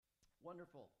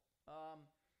Wonderful.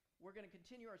 We're going to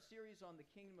continue our series on the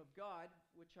kingdom of God,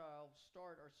 which I'll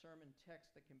start our sermon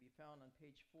text that can be found on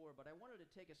page 4. But I wanted to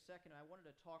take a second. I wanted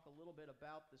to talk a little bit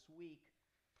about this week.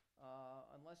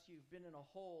 Unless you've been in a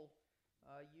hole,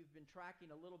 you've been tracking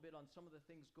a little bit on some of the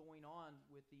things going on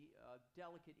with the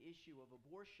delicate issue of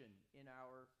abortion in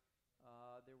our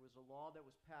there was a law that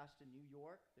was passed in New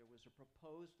York. There was a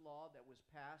proposed law that was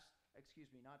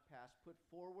put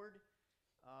forward,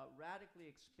 radically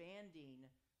expanding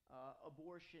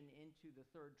abortion into the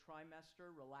third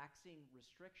trimester, relaxing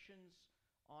restrictions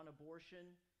on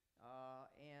abortion,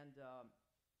 and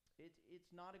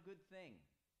it's not a good thing.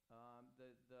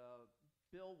 The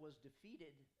bill was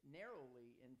defeated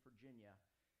narrowly in Virginia,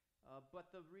 but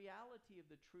the reality of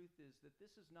the truth is that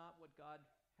this is not what God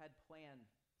had planned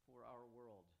for our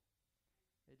world.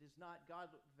 It is not.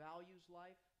 God values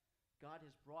life. God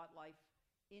has brought life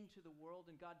into the world,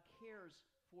 and God cares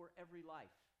for every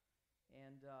life.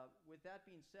 And with that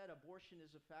being said, abortion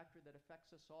is a factor that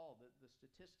affects us all. The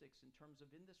statistics in terms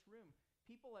of in this room,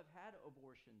 people have had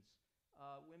abortions,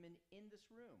 women in this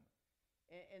room.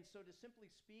 And so to simply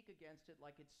speak against it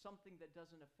like it's something that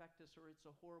doesn't affect us or it's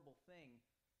a horrible thing,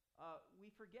 we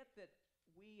forget that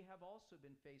we have also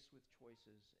been faced with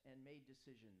choices and made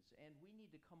decisions, and we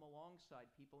need to come alongside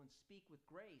people and speak with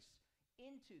grace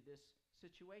into this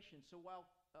situation. So while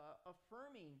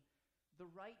affirming the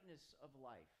rightness of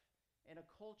life and a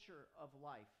culture of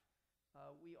life,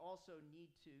 we also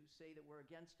need to say that we're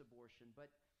against abortion.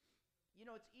 But, you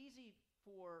know, it's easy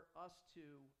for us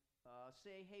to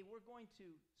say, hey, we're going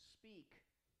to speak,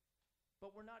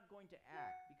 but we're not going to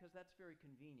act, because that's very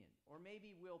convenient. Or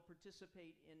maybe we'll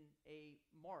participate in a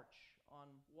march on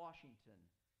Washington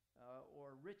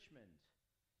or Richmond.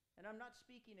 And I'm not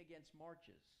speaking against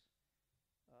marches.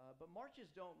 But marches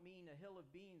don't mean a hill of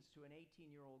beans to an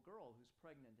 18-year-old girl who's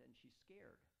pregnant and she's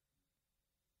scared.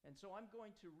 And so I'm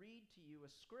going to read to you a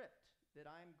script that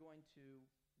I'm going to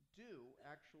do,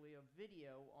 actually a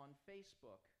video on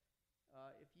Facebook.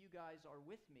 If you guys are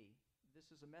with me, this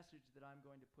is a message that I'm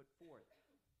going to put forth.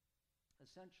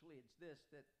 Essentially, it's this,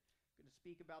 that I'm going to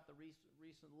speak about the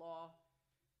recent law,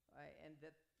 and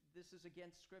that this is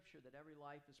against Scripture, that every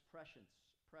life is precious.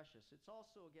 It's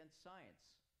also against science.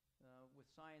 With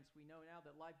science, we know now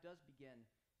that life does begin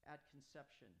at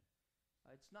conception.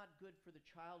 It's not good for the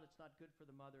child, it's not good for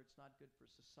the mother, it's not good for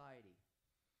society.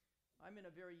 I'm in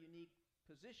a very unique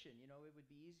position. You know, it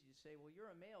would be easy to say, well, you're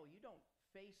a male, you don't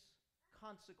face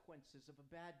consequences of a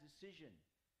bad decision.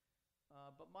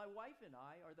 But my wife and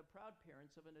I are the proud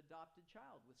parents of an adopted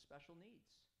child with special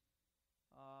needs.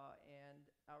 And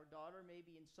our daughter,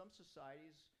 maybe in some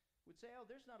societies, would say, oh,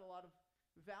 there's not a lot of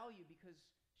value because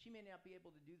she may not be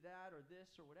able to do that or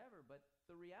this or whatever. But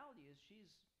the reality is she's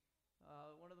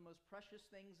one of the most precious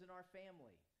things in our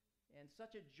family. And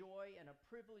such a joy and a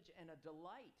privilege and a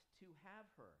delight to have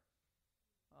her.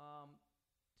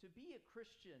 To be a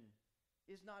Christian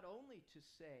is not only to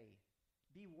say,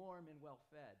 be warm and well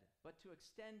fed, but to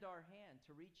extend our hand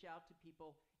to reach out to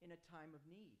people in a time of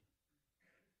need.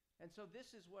 And so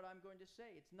this is what I'm going to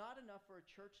say. It's not enough for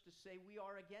a church to say we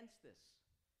are against this.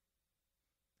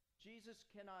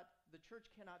 The church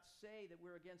cannot say that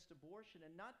we're against abortion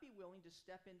and not be willing to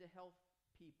step in to help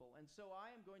people. And so I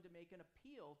am going to make an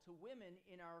appeal to women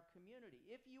in our community.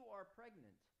 If you are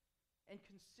pregnant and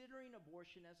considering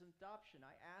abortion as an adoption,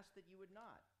 I ask that you would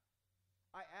not.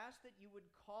 I ask that you would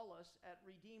call us at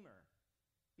Redeemer,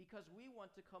 because we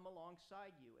want to come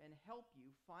alongside you and help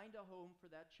you find a home for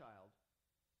that child,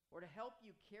 or to help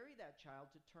you carry that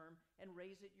child to term and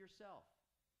raise it yourself.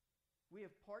 We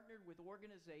have partnered with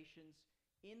organizations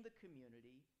in the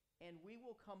community, and we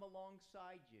will come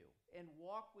alongside you and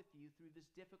walk with you through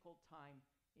this difficult time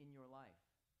in your life.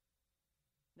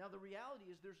 Now, the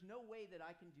reality is there's no way that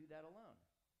I can do that alone.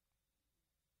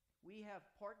 We have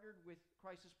partnered with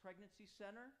Crisis Pregnancy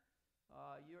Center.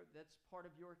 That's part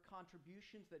of your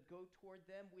contributions that go toward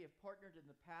them. We have partnered in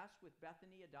the past with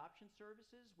Bethany Adoption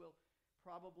Services. We'll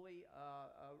probably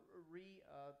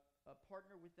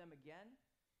partner with them again.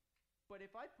 But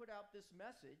if I put out this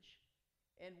message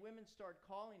and women start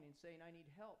calling and saying, I need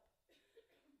help,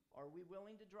 are we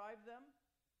willing to drive them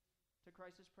to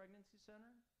Crisis Pregnancy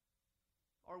Center?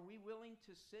 Are we willing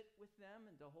to sit with them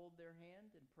and to hold their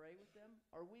hand and pray with them?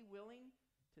 Are we willing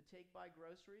to take by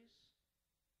groceries?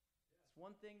 It's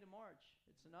one thing to march,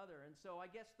 it's another. And so I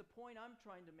guess the point I'm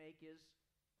trying to make is,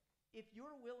 if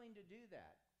you're willing to do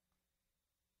that,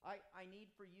 I need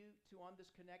for you to, on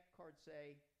this Connect card,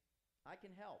 say, I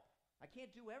can help. I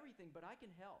can't do everything, but I can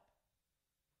help.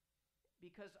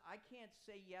 Because I can't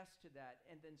say yes to that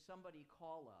and then somebody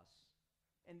call us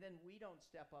and then we don't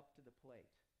step up to the plate.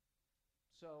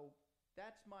 So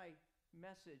that's my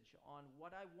message on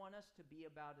what I want us to be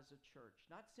about as a church,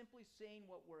 not simply saying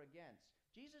what we're against.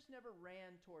 Jesus never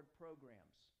ran toward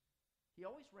programs. He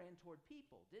always ran toward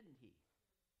people, didn't he?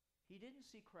 He didn't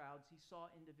see crowds, he saw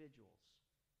individuals.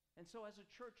 And so as a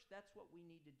church, that's what we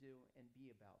need to do and be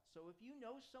about. So if you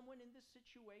know someone in this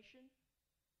situation,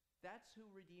 that's who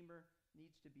Redeemer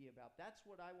needs to be about. That's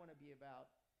what I want to be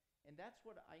about. And that's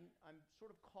what I'm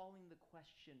sort of calling the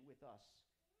question with us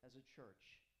as a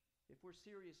church. If we're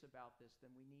serious about this,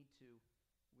 then we need to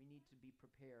be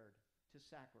prepared to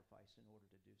sacrifice in order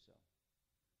to do so.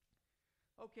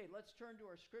 Okay, let's turn to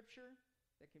our scripture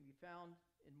that can be found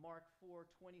in Mark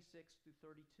 4:26 through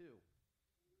 32.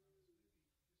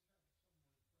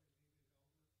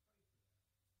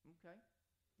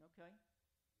 Okay.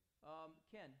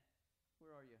 Ken,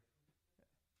 where are you?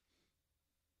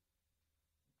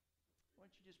 Why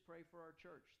don't you just pray for our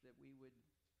church that we would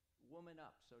woman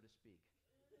up, so to speak.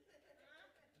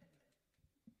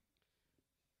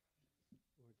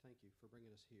 Lord, thank you for bringing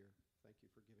us here. Thank you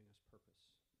for giving us purpose.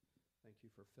 Thank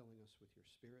you for filling us with your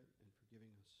Spirit and for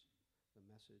giving us the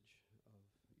message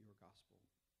of your gospel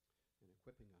and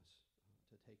equipping us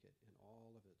to take it in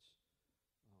all of its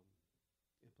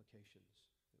implications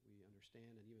that we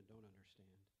understand and even don't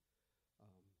understand,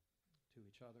 to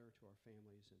each other, to our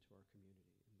families, and to our community.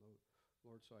 And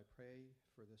Lord, so I pray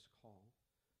for this call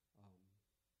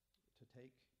to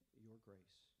take your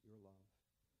grace, your love,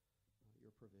 your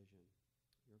provision,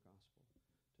 your gospel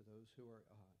to those who are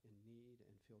in need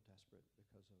and feel desperate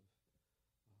because of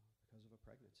a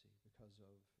pregnancy, because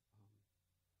of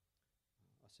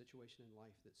a situation in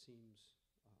life that seems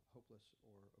hopeless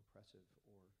or oppressive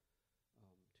or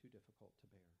too difficult to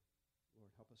bear. Lord,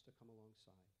 help us to come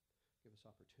alongside. Give us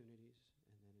opportunities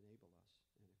and then enable us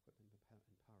and equip and empower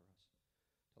us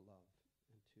to love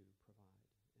and to provide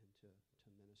and to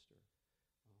minister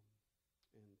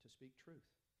and to speak truth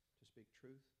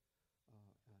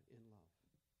in love.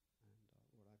 And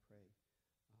Lord, I pray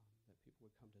that people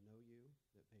would come to know you,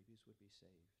 that babies would be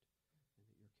saved, and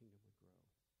that your kingdom would grow.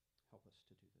 Help us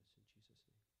to do this in Jesus'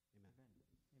 name. Amen.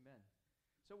 Amen.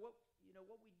 So what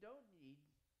we don't need,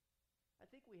 I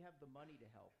think we have the money to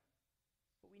help.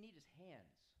 What we need is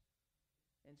hands.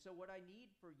 And so what I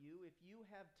need for you, if you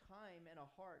have time and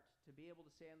a heart to be able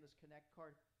to say on this Connect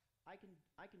card, I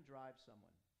can drive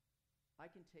someone. I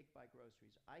can take by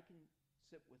groceries. I can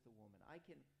sit with a woman. I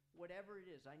can, whatever it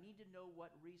is, I need to know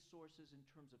what resources in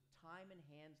terms of time and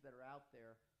hands that are out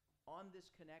there on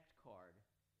this Connect card,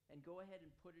 and go ahead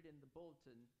and put it in the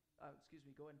bulletin,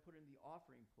 go ahead and put it in the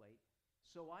offering plate,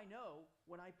 so I know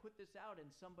when I put this out and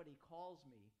somebody calls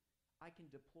me, I can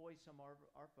deploy some of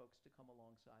our folks to come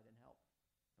alongside and help.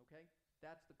 Okay?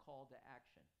 That's the call to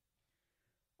action.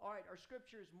 All right, our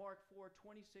scripture is Mark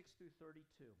 4:26 through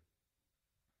 32.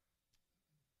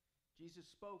 Jesus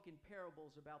spoke in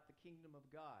parables about the kingdom of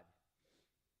God.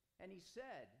 And he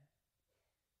said,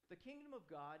 "The kingdom of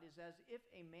God is as if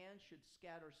a man should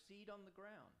scatter seed on the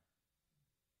ground.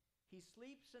 He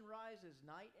sleeps and rises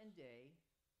night and day,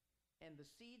 and the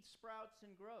seed sprouts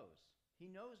and grows. He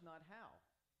knows not how.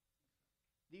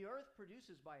 The earth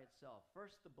produces by itself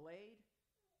first the blade,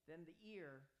 then the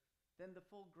ear, then the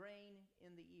full grain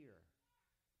in the ear.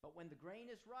 But when the grain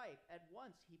is ripe, at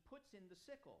once he puts in the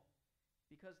sickle,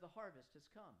 because the harvest has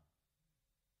come."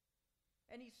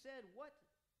 And he said,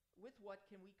 with what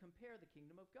can we compare the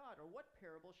kingdom of God? Or what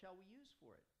parable shall we use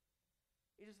for it?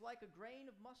 It is like a grain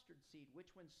of mustard seed,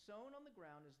 which when sown on the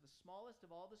ground is the smallest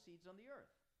of all the seeds on the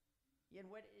earth. And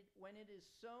when it is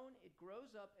sown, it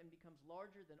grows up and becomes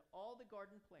larger than all the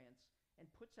garden plants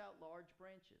and puts out large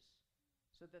branches,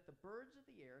 so that the birds of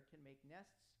the air can make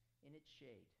nests in its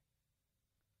shade.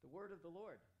 The word of the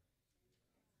Lord.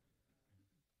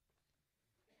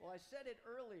 Well, I said it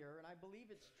earlier, and I believe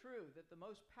it's true, that the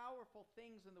most powerful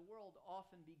things in the world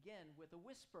often begin with a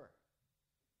whisper.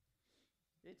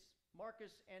 It's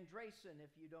Marcus Andreessen, if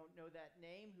you don't know that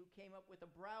name, who came up with a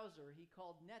browser he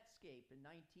called Netscape in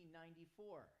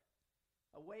 1994,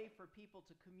 a way for people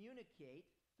to communicate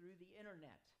through the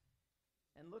internet.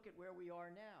 And look at where we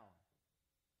are now.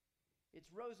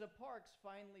 It's Rosa Parks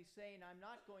finally saying, "I'm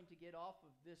not going to get off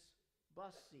of this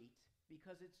bus seat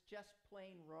because it's just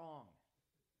plain wrong."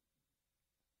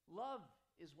 Love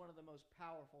is one of the most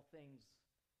powerful things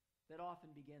that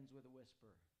often begins with a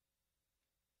whisper.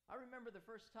 I remember the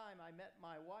first time I met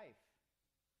my wife.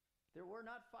 There were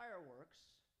not fireworks.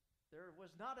 There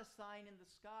was not a sign in the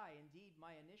sky. Indeed,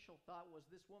 my initial thought was,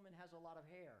 this woman has a lot of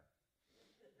hair.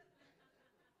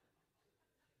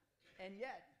 And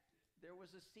yet, there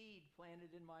was a seed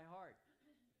planted in my heart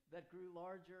that grew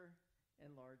larger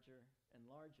and larger and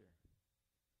larger.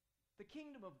 The The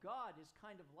kingdom of God is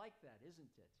kind of like that,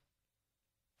 isn't it?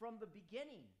 From the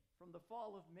beginning, from the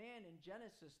fall of man in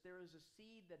Genesis, there is a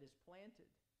seed that is planted,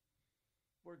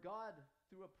 where God,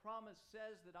 through a promise,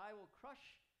 says that I will crush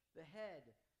the head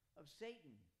of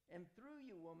Satan, and through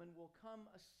you, woman, will come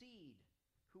a seed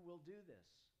who will do this.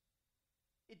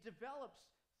 It develops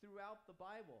throughout the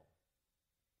Bible.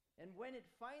 And when it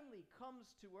finally comes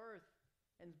to earth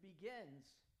and begins,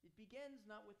 it begins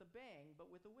not with a bang, but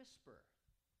with a whisper,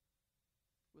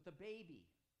 with a baby,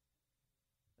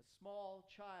 a small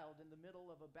child in the middle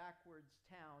of a backwards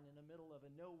town in the middle of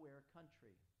a nowhere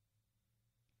country.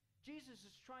 Jesus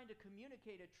is trying to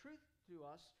communicate a truth to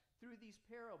us through these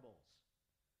parables.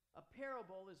 A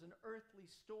parable is an earthly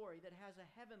story that has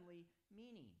a heavenly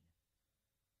meaning.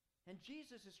 And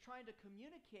Jesus is trying to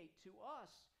communicate to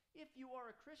us, if you are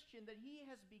a Christian, that he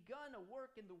has begun a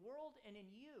work in the world and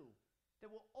in you that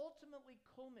will ultimately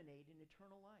culminate in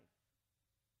eternal life.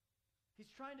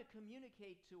 He's trying to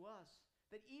communicate to us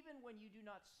that even when you do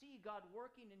not see God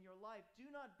working in your life, do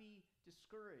not be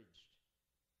discouraged.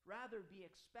 Rather, be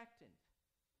expectant.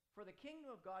 For the kingdom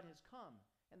of God has come,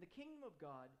 and the kingdom of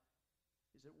God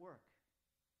is at work.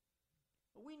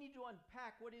 But we need to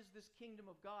unpack what is this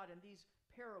kingdom of God and these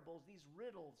parables, these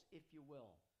riddles, if you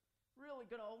will. Really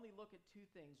going to only look at two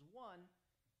things. One,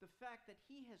 the fact that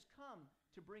he has come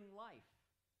to bring life,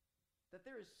 that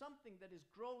there is something that is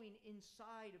growing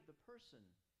inside of the person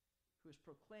who has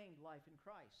proclaimed life in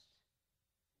Christ.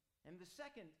 And the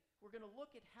second, we're going to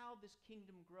look at how this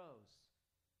kingdom grows,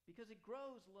 because it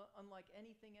grows unlike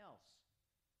anything else,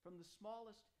 from the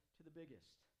smallest to the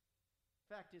biggest. In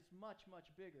fact, it's much,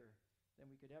 much bigger than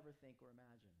we could ever think or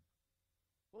imagine.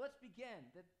 Well, let's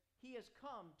begin that he has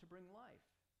come to bring life.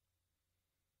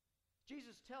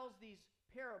 Jesus tells these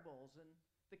parables, and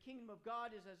the kingdom of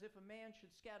God is as if a man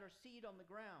should scatter seed on the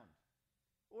ground.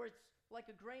 Or it's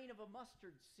like a grain of a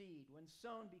mustard seed when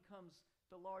sown becomes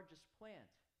the largest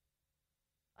plant.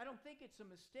 I don't think it's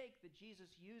a mistake that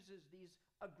Jesus uses these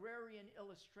agrarian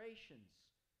illustrations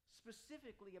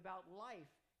specifically about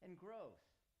life and growth,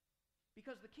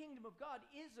 because the kingdom of God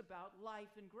is about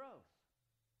life and growth.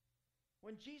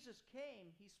 When Jesus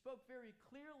came, he spoke very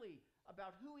clearly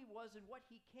about who he was and what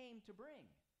he came to bring.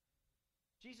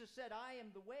 Jesus said, I am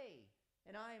the way,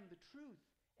 and I am the truth,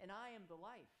 and I am the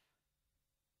life.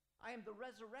 I am the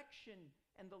resurrection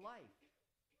and the life.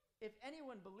 If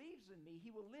anyone believes in me,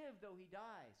 he will live though he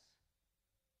dies.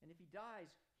 And if he dies,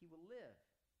 he will live.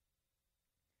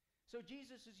 So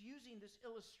Jesus is using this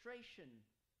illustration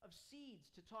of seeds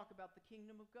to talk about the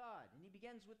kingdom of God. And he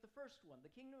begins with the first one.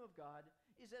 The kingdom of God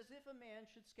is as if a man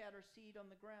should scatter seed on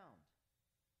the ground.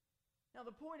 Now,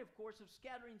 the point, of course, of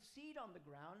scattering seed on the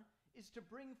ground is to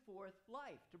bring forth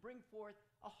life, to bring forth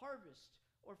a harvest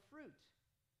or fruit.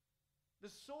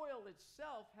 The soil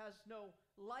itself has no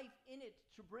life in it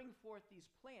to bring forth these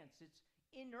plants. It's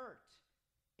inert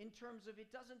in terms of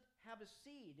it doesn't have a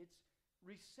seed. It's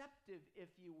receptive, if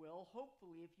you will,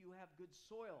 hopefully, if you have good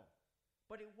soil.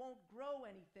 But it won't grow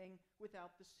anything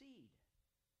without the seed.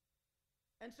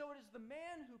 And so it is the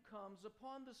man who comes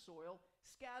upon the soil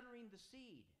scattering the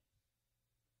seed.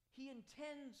 He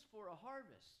intends for a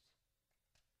harvest.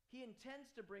 He intends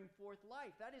to bring forth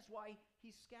life. That is why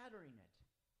he's scattering it.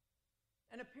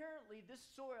 And apparently this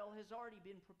soil has already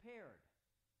been prepared.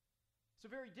 It's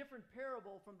a very different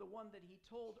parable from the one that he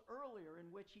told earlier, in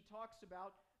which he talks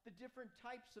about the different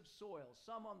types of soil,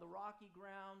 some on the rocky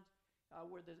ground,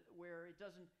 where it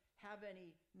doesn't have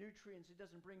any nutrients, it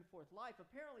doesn't bring forth life.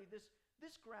 Apparently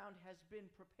this ground has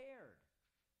been prepared.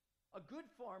 A good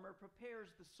farmer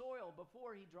prepares the soil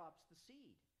before he drops the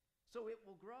seed, so it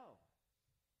will grow.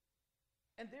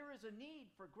 And there is a need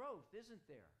for growth, isn't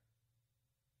there?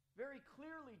 Very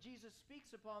clearly, Jesus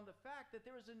speaks upon the fact that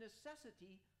there is a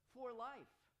necessity for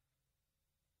life.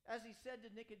 As he said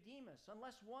to Nicodemus,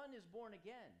 unless one is born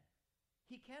again,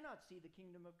 he cannot see the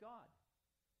kingdom of God.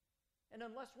 And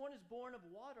unless one is born of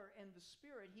water and the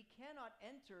Spirit, he cannot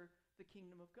enter the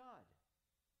kingdom of God.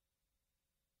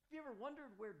 Have you ever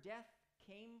wondered where death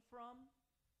came from?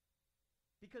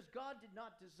 Because God did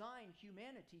not design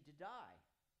humanity to die.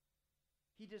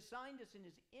 He designed us in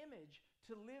his image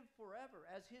to live forever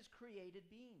as his created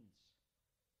beings.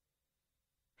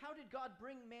 How did God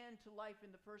bring man to life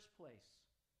in the first place?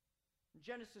 In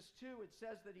Genesis 2, it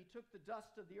says that he took the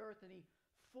dust of the earth and he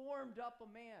formed up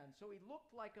a man. So he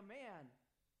looked like a man,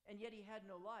 and yet he had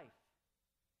no life.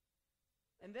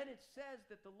 And then it says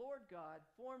that the Lord God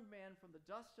formed man from the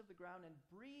dust of the ground and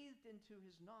breathed into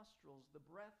his nostrils the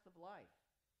breath of life.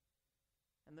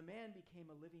 And the man became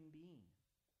a living being.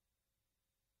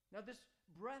 Now this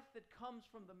breath that comes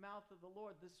from the mouth of the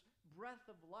Lord, this breath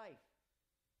of life,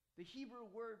 The Hebrew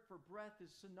word for breath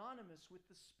is synonymous with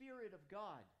the Spirit of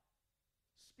God.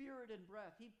 Spirit and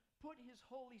breath. He put his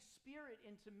Holy Spirit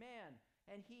into man,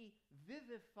 and he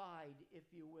vivified, if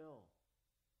you will.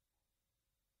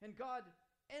 And God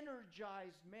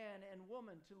energized man and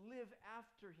woman to live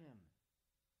after him.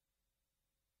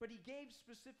 But he gave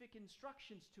specific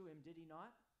instructions to him, did he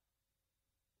not?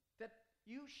 That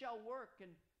you shall work in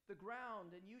the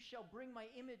ground, and you shall bring my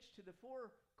image to the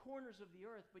four corners of the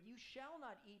earth, but you shall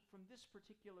not eat from this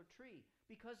particular tree,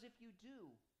 because if you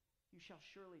do, you shall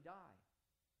surely die.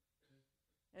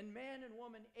 And man and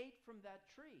woman ate from that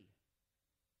tree,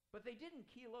 but they didn't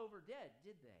keel over dead,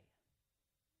 did they?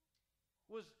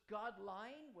 Was God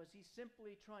lying? Was he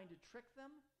simply trying to trick them?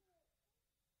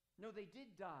 No, they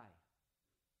did die.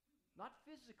 Not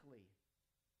physically,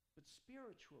 but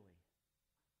spiritually.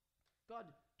 God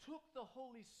took the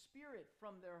Holy Spirit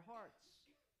from their hearts.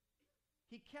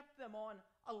 He kept them on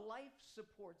a life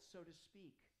support, so to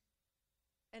speak.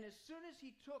 And as soon as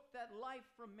he took that life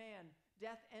from man,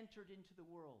 death entered into the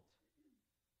world.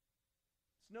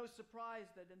 It's no surprise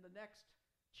that in the next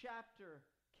chapter,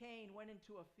 Cain went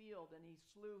into a field and he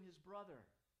slew his brother.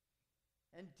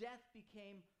 And death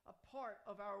became a part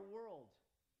of our world.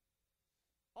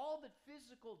 All that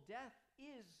physical death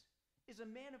is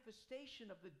a manifestation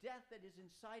of the death that is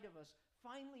inside of us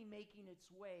finally making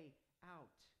its way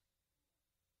out.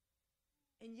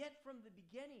 And yet from the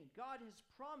beginning, God has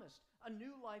promised a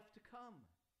new life to come.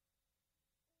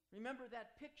 Remember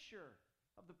that picture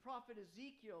of the prophet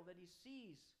Ezekiel that he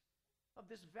sees of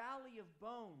this valley of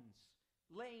bones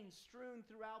laying strewn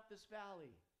throughout this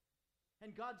valley.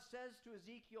 And God says to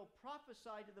Ezekiel,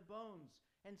 prophesy to the bones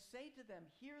and say to them,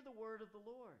 hear the word of the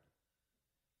Lord.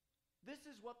 This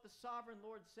is what the sovereign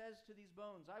Lord says to these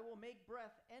bones. I will make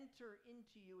breath enter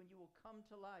into you, and you will come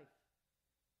to life.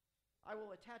 I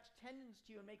will attach tendons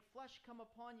to you and make flesh come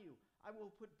upon you. I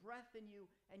will put breath in you,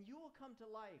 and you will come to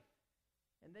life.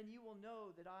 And then you will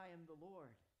know that I am the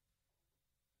Lord.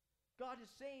 God is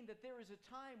saying that there is a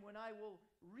time when I will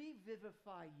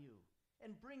revivify you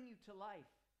and bring you to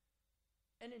life.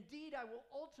 And indeed, I will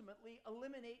ultimately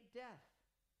eliminate death.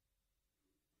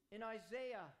 In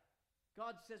Isaiah,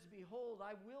 God says, behold,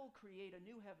 I will create a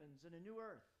new heavens and a new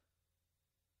earth.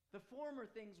 The former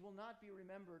things will not be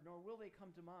remembered, nor will they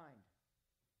come to mind.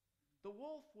 The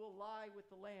wolf will lie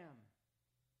with the lamb.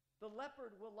 The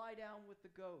leopard will lie down with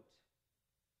the goat.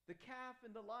 The calf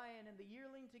and the lion and the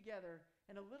yearling together,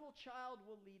 and a little child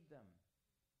will lead them.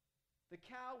 The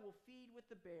cow will feed with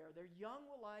the bear. Their young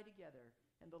will lie together,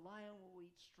 and the lion will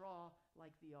eat straw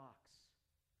like the ox.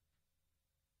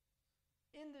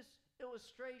 In this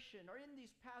illustration, or in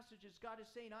these passages, God is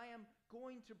saying, I am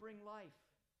going to bring life.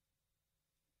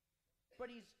 But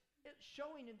he's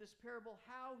showing in this parable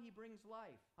how he brings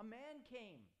life. A man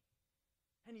came,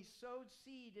 and he sowed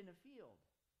seed in a field.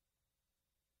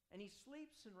 And he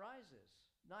sleeps and rises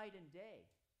night and day.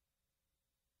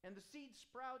 And the seed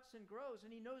sprouts and grows,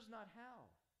 and he knows not how.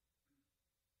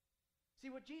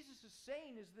 See, what Jesus is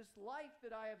saying is this life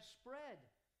that I have spread,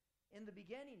 in the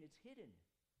beginning, it's hidden.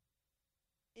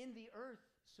 In the earth,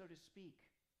 so to speak.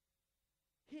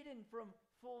 Hidden from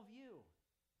full view.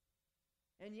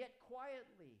 And yet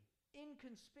quietly,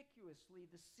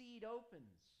 inconspicuously, the seed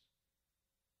opens.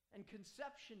 And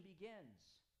conception begins.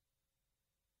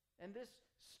 And this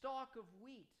stalk of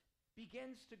wheat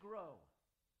begins to grow.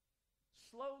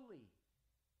 Slowly,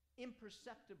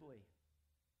 imperceptibly.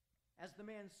 As the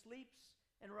man sleeps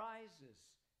and rises,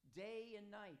 day and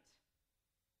night.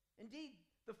 Indeed,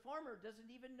 the farmer doesn't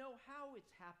even know how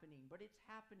it's happening, but it's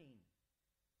happening.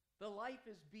 The life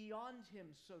is beyond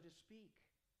him, so to speak.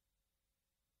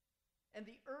 And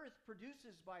the earth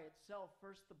produces by itself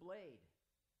first the blade,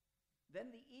 then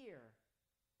the ear,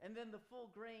 and then the full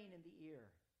grain in the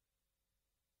ear.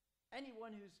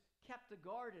 Anyone who's kept a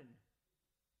garden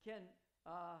can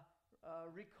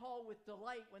recall with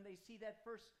delight when they see that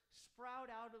first sprout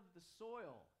out of the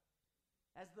soil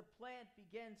as the plant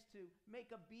begins to make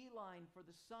a beeline for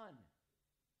the sun.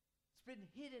 It's been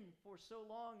hidden for so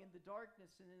long in the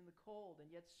darkness and in the cold, and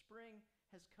yet spring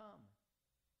has come.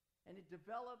 And it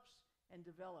develops and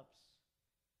develops.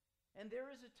 And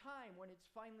there is a time when it's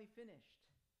finally finished.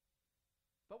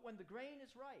 But when the grain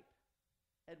is ripe,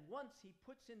 at once he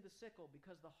puts in the sickle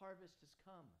because the harvest has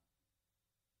come.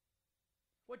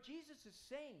 What Jesus is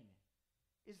saying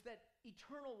is that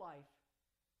eternal life,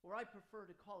 or I prefer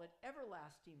to call it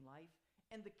everlasting life,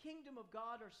 and the kingdom of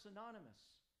God are synonymous.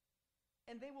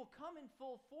 And they will come in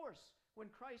full force when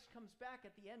Christ comes back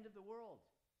at the end of the world.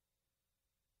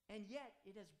 And yet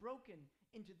it has broken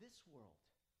into this world.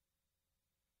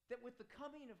 That with the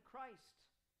coming of Christ,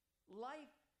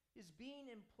 life is being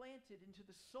implanted into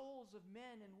the souls of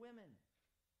men and women.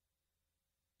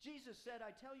 Jesus said,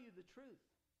 I tell you the truth.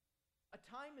 A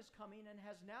time is coming and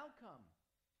has now come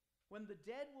when the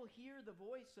dead will hear the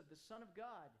voice of the Son of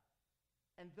God,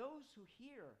 and those who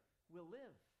hear will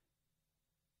live.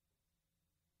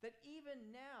 That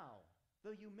even now,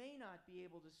 though you may not be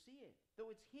able to see it, though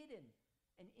it's hidden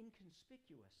and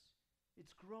inconspicuous,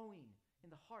 it's growing in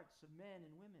the hearts of men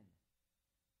and women.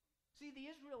 See,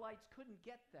 the Israelites couldn't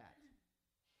get that.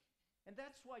 And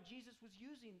that's why Jesus was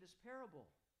using this parable.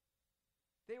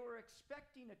 They were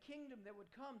expecting a kingdom that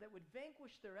would come, that would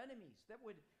vanquish their enemies, that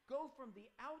would go from the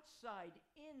outside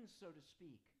in, so to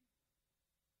speak.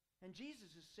 And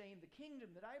Jesus is saying, the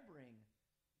kingdom that I bring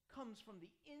comes from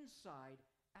the inside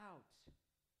out.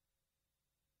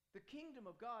 The kingdom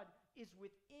of God is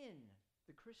within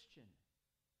the Christian.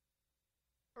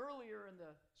 Earlier in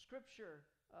the scripture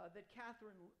that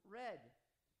Catherine read,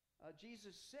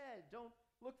 Jesus said, don't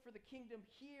look for the kingdom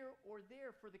here or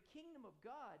there, for the kingdom of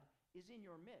God is in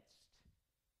your midst.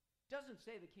 It doesn't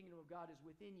say the kingdom of God is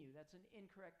within you. That's an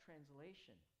incorrect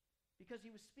translation, because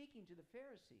he was speaking to the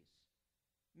Pharisees,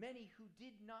 many who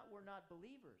were not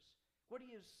believers. What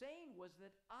he is saying was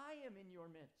that I am in your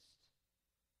midst.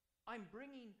 I'm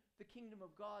bringing the kingdom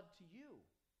of God to you.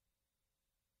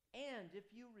 And if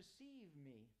you receive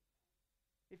me,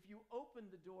 if you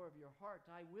open the door of your heart,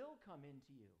 I will come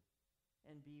into you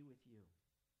and be with you.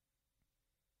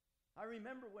 I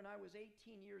remember when I was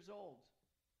 18 years old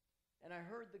and I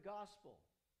heard the gospel.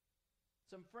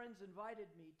 Some friends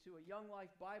invited me to a Young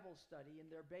Life Bible study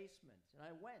in their basement, and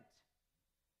I went.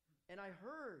 And I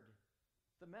heard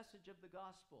the message of the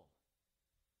gospel.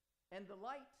 And the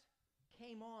light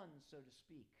came on, so to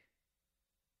speak.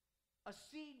 A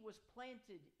seed was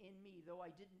planted in me, though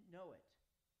I didn't know it.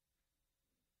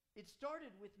 It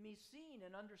started with me seeing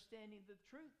and understanding the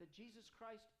truth that Jesus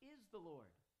Christ is the Lord,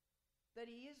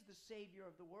 that he is the Savior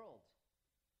of the world.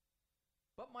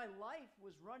 But my life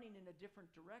was running in a different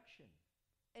direction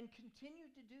and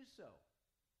continued to do so.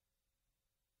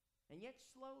 And yet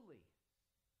slowly,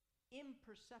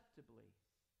 imperceptibly,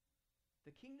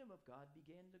 the kingdom of God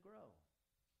began to grow.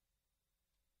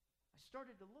 I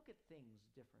started to look at things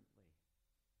differently.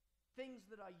 Things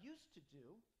that I used to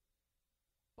do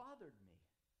bothered me.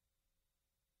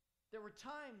 There were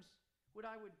times when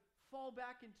I would fall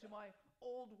back into my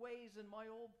old ways and my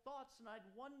old thoughts, and I'd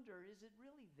wonder, is it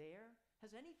really there?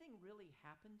 Has anything really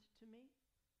happened to me?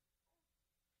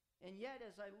 And yet,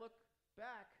 as I look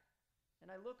back, and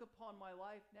I look upon my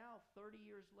life now, 30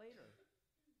 years later,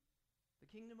 the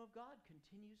kingdom of God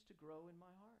continues to grow in my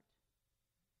heart.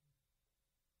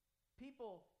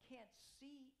 People can't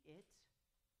see it.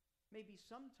 Maybe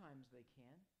sometimes they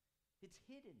can. It's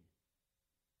hidden,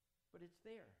 but it's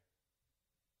there.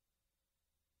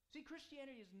 See,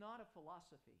 Christianity is not a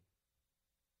philosophy.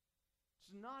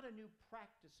 It's not a new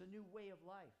practice, a new way of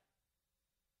life.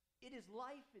 It is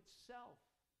life itself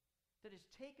that has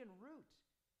taken root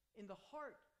in the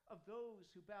heart of those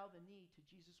who bow the knee to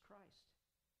Jesus Christ.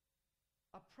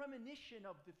 A premonition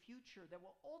of the future that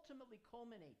will ultimately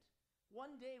culminate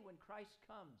one day when Christ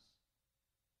comes,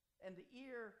 and the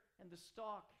ear and the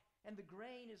stalk and the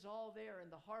grain is all there,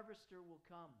 and the harvester will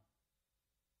come.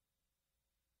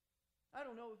 I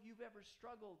don't know if you've ever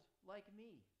struggled like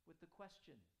me with the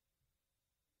question,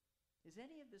 is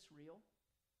any of this real?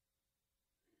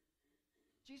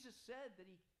 Jesus said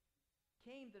that he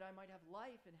came that I might have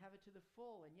life and have it to the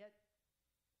full, and yet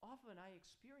often I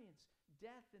experience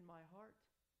death in my heart.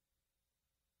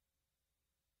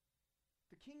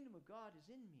 The kingdom of God is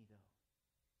in me, though.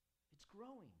 It's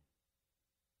growing.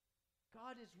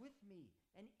 God is with me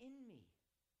and in me.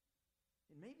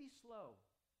 It may be slow.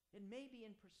 It may be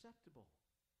imperceptible.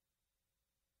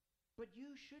 But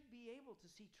you should be able to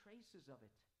see traces of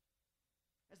it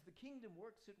as the kingdom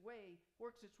works its way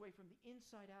from the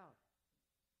inside out.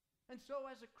 And so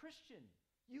as a Christian,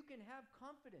 you can have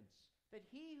confidence that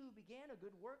he who began a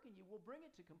good work in you will bring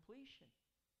it to completion.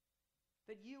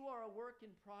 That you are a work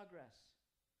in progress.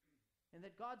 And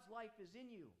that God's life is in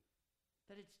you.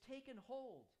 That it's taken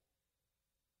hold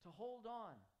to hold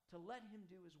on, to let him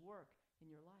do his work in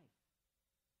your life.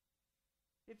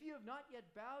 If you have not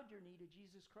yet bowed your knee to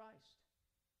Jesus Christ,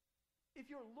 if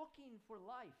you're looking for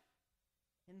life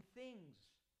in things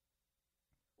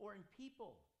or in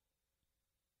people,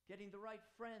 getting the right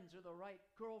friends or the right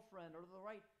girlfriend or the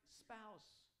right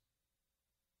spouse,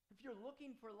 if you're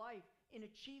looking for life in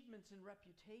achievements and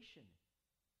reputation,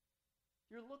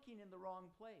 you're looking in the wrong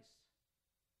place,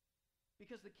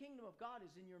 because the kingdom of God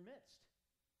is in your midst.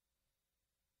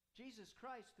 Jesus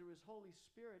Christ, through his Holy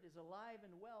Spirit, is alive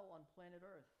and well on planet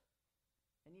Earth.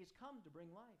 and he has come to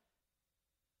bring life.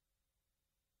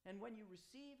 And when you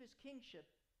receive his kingship,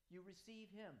 you receive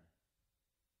him.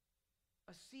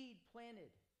 A seed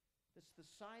planted that's the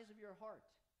size of your heart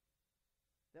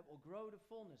that will grow to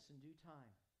fullness in due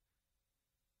time.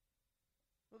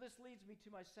 Well, this leads me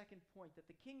to my second point, that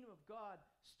the kingdom of God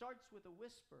starts with a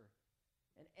whisper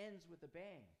and ends with a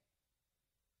bang.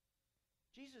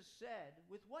 Jesus said,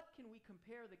 "With what can we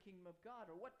compare the kingdom of God,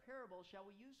 or what parable shall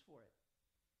we use for it?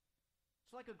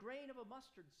 It's like a grain of a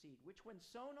mustard seed, which when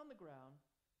sown on the ground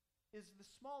is the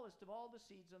smallest of all the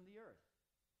seeds on the earth.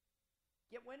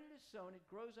 Yet when it is sown, it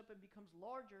grows up and becomes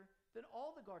larger than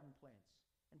all the garden plants,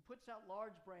 and puts out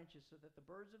large branches so that the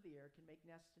birds of the air can make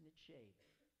nests in its shade."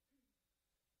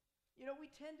 You know, we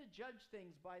tend to judge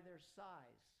things by their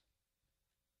size,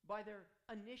 by their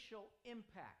initial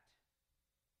impact.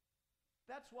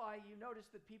 That's why you notice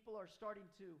that people are starting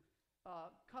to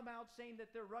come out saying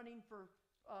that they're running for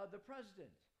the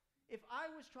president. If I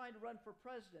was trying to run for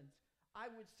president, I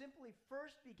would simply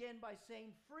first begin by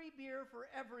saying, "Free beer for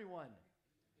everyone."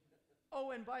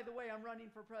 Oh, and by the way, I'm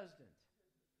running for president.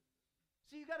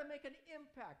 So you got to make an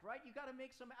impact, right? You got to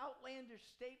make some outlandish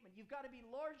statement. You've got to be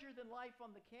larger than life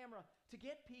on the camera to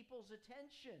get people's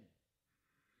attention.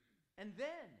 And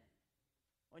then,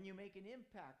 when you make an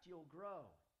impact, you'll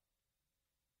grow.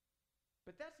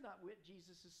 But that's not what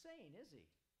Jesus is saying, is he?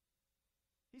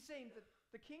 He's saying that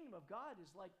the kingdom of God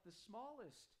is like the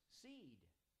smallest seed.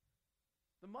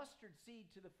 The mustard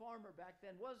seed to the farmer back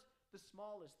then was the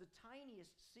smallest, the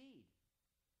tiniest seed.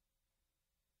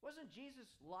 Wasn't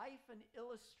Jesus' life an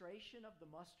illustration of the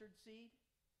mustard seed?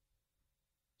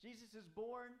 Jesus is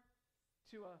born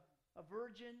to a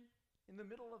virgin in the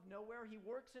middle of nowhere. He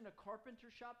works in a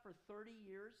carpenter shop for 30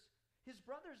 years. His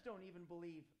brothers don't even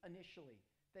believe initially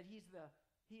that he's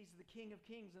the King of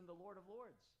Kings and the Lord of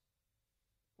Lords.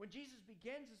 When Jesus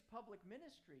begins his public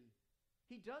ministry,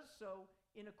 he does so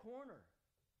in a corner.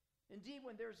 Indeed,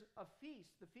 when there's a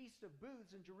feast, the Feast of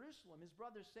Booths in Jerusalem, his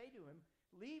brothers say to him,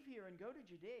 "Leave here and go to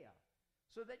Judea,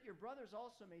 so that your brothers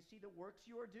also may see the works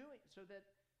you are doing, so that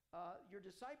your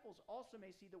disciples also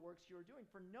may see the works you are doing.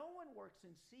 For no one works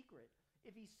in secret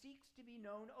if he seeks to be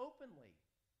known openly.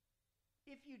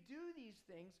 If you do these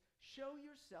things, show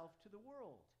yourself to the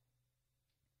world."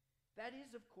 That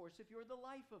is, of course, if you're the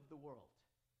life of the world.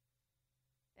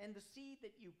 And the seed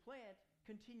that you plant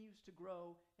continues to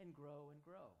grow and grow and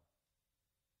grow.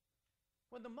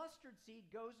 When the mustard seed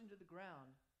goes into the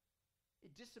ground,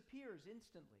 it disappears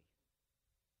instantly.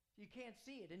 You can't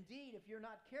see it. Indeed, if you're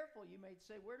not careful, you may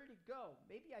say, "Where did it go?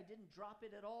 Maybe I didn't drop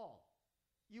it at all."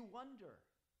 You wonder.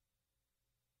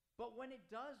 But when it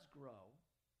does grow,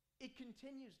 it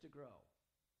continues to grow.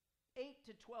 8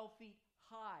 to 12 feet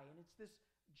high, and it's this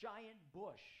giant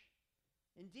bush.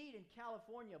 Indeed, in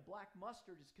California, black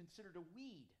mustard is considered a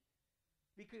weed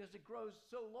because it grows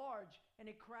so large and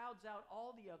it crowds out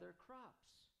all the other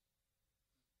crops.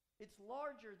 It's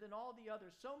larger than all the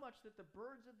others, so much that the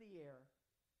birds of the air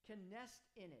can nest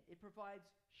in it. It provides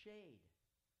shade.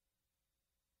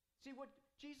 See, what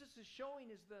Jesus is showing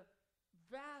is the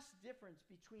vast difference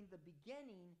between the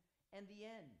beginning and the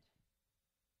end.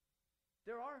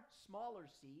 There are smaller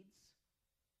seeds,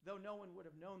 though no one would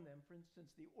have known them, for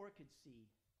instance, the orchid seed.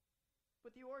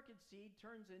 But the orchid seed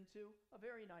turns into a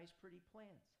very nice, pretty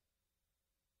plant.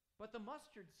 But the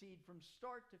mustard seed, from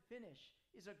start to finish,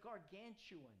 is a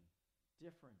gargantuan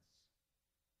difference.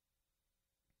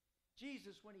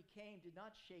 Jesus, when he came, did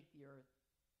not shake the earth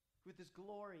with his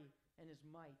glory and his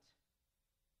might.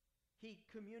 He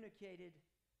communicated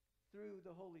through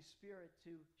the Holy Spirit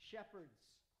to shepherds,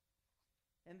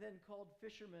 and then called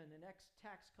fishermen and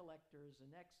ex-tax collectors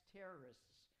and ex-terrorists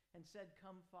and said,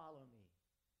 "Come follow me."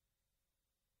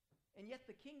 And yet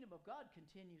the kingdom of God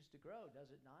continues to grow,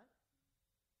 does it not?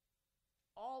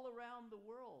 All around the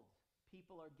world,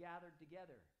 people are gathered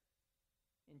together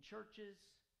in churches,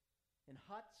 in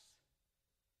huts,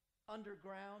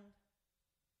 underground,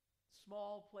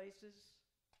 small places,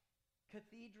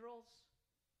 cathedrals,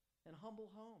 and humble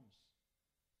homes.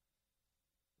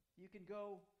 You can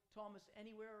go, Thomas,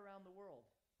 anywhere around the world,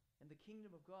 and the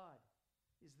kingdom of God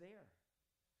is there.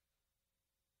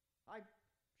 I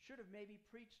should have maybe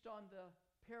preached on the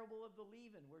parable of the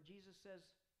leaven, where Jesus says,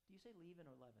 do you say leaven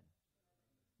or leaven?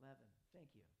 Leaven.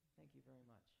 Thank you. Thank you very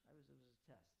much. It was a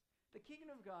test. The kingdom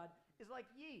of God is like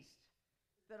yeast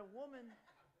that a woman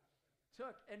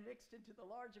took and mixed into the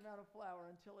large amount of flour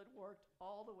until it worked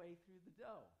all the way through the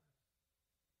dough.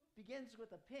 Begins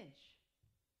with a pinch,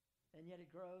 and yet it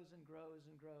grows and grows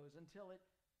and grows until it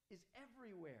is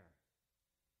everywhere.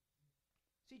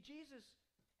 See, Jesus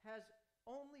has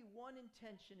only one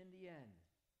intention in the end.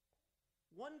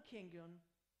 One kingdom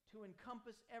to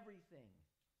encompass everything,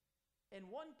 and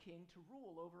one king to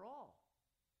rule over all.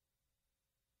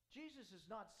 Jesus is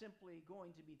not simply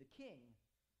going to be the king.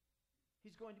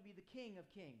 He's going to be the King of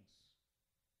kings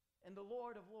and the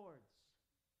Lord of lords.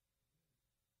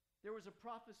 There was a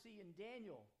prophecy in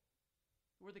Daniel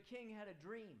where the king had a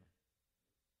dream,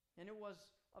 and it was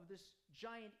of this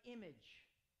giant image,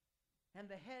 and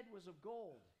the head was of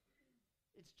gold,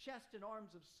 its chest and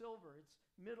arms of silver, its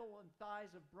middle and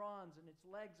thighs of bronze, and its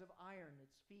legs of iron,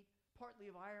 its feet partly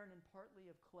of iron and partly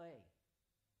of clay.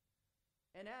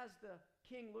 And as the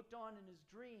king looked on in his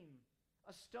dream,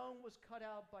 a stone was cut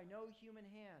out by no human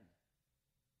hand.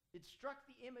 It struck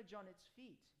the image on its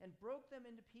feet and broke them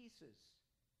into pieces.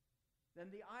 Then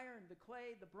the iron, the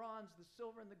clay, the bronze, the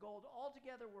silver, and the gold all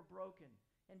together were broken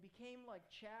and became like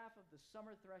chaff of the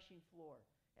summer threshing floor,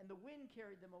 and the wind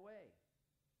carried them away,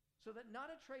 so that not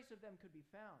a trace of them could be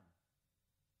found.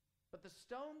 But the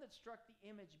stone that struck the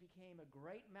image became a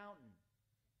great mountain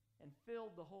and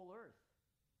filled the whole earth.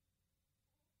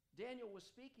 Daniel was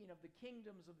speaking of the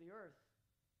kingdoms of the earth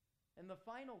and the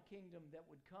final kingdom that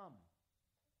would come,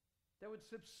 that would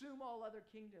subsume all other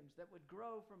kingdoms, that would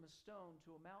grow from a stone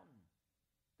to a mountain,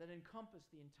 that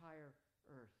encompassed the entire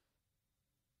earth.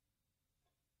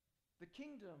 The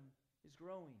kingdom is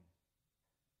growing.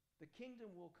 The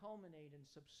kingdom will culminate and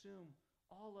subsume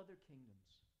all other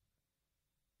kingdoms.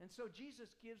 And so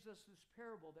Jesus gives us this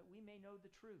parable that we may know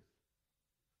the truth.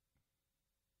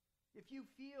 If you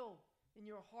feel in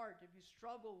your heart, if you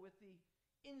struggle with the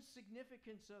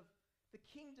insignificance of the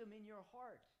kingdom in your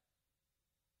heart,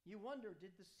 you wonder,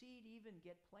 did the seed even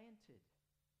get planted?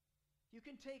 You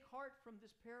can take heart from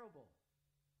this parable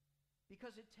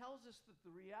because it tells us that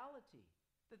the reality,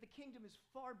 that the kingdom is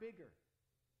far bigger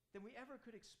than we ever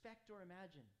could expect or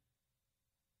imagine.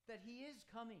 That he is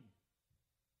coming.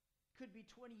 Could be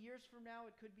 20 years from now,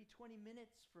 it could be 20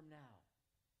 minutes from now.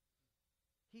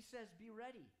 He says, be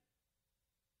ready.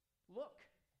 Look,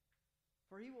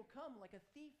 for he will come like a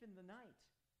thief in the night.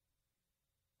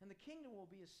 And the kingdom will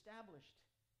be established,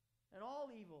 and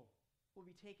all evil will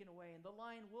be taken away, and the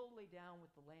lion will lay down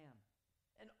with the lamb,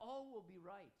 and all will be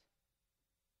right.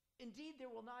 Indeed, there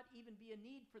will not even be a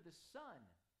need for the sun,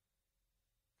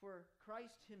 for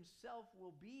Christ himself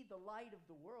will be the light of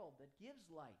the world that gives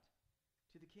light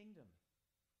to the kingdom.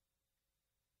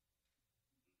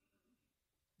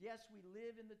 Yes, we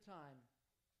live in the time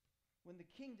when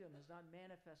the kingdom has not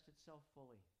manifest itself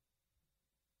fully.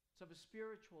 It's of a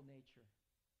spiritual nature.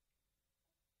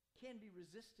 Can be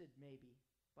resisted, maybe,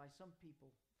 by some people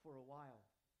for a while.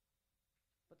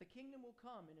 But the kingdom will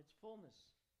come in its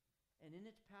fullness and in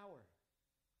its power.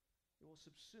 It will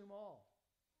subsume all.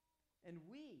 And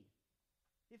we,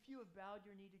 if you have bowed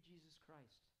your knee to Jesus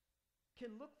Christ,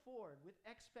 can look forward with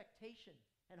expectation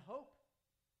and hope,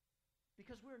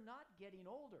 because we're not getting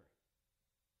older.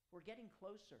 We're getting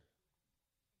closer.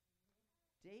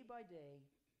 Day by day,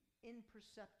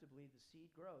 imperceptibly, the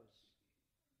seed grows.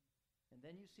 And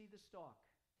then you see the stalk.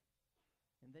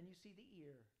 And then you see the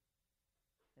ear.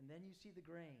 And then you see the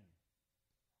grain.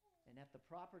 And at the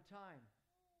proper time,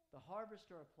 the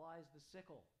harvester applies the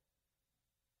sickle,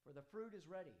 for the fruit is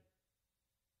ready,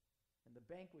 and the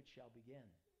banquet shall begin.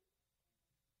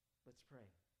 Let's pray.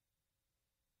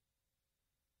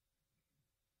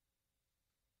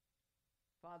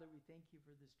 Father, we thank you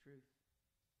for this truth,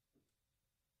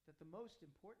 that the most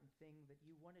important thing that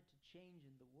you wanted to change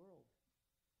in the world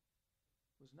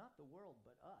was not the world,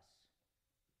 but us.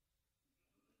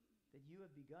 That you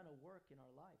have begun a work in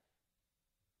our life,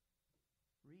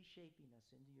 reshaping us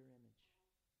into your image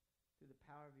through the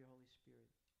power of your Holy Spirit.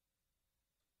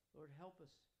 Lord, help us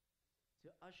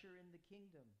to usher in the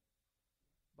kingdom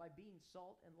by being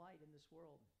salt and light in this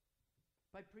world,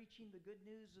 by preaching the good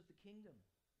news of the kingdom,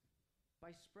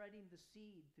 by spreading the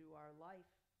seed through our life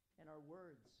and our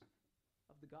words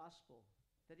of the gospel,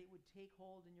 that it would take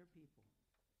hold in your people.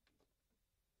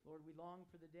 Lord, we long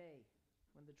for the day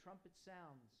when the trumpet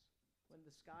sounds, when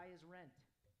the sky is rent,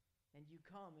 and you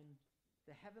come in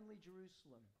the heavenly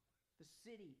Jerusalem, the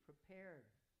city prepared,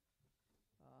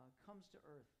 comes to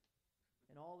earth,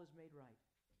 and all is made right.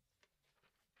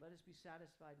 Let us be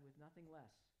satisfied with nothing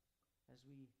less as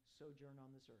we sojourn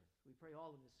on this earth. We pray all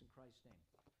of this in Christ's name.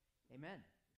 Amen.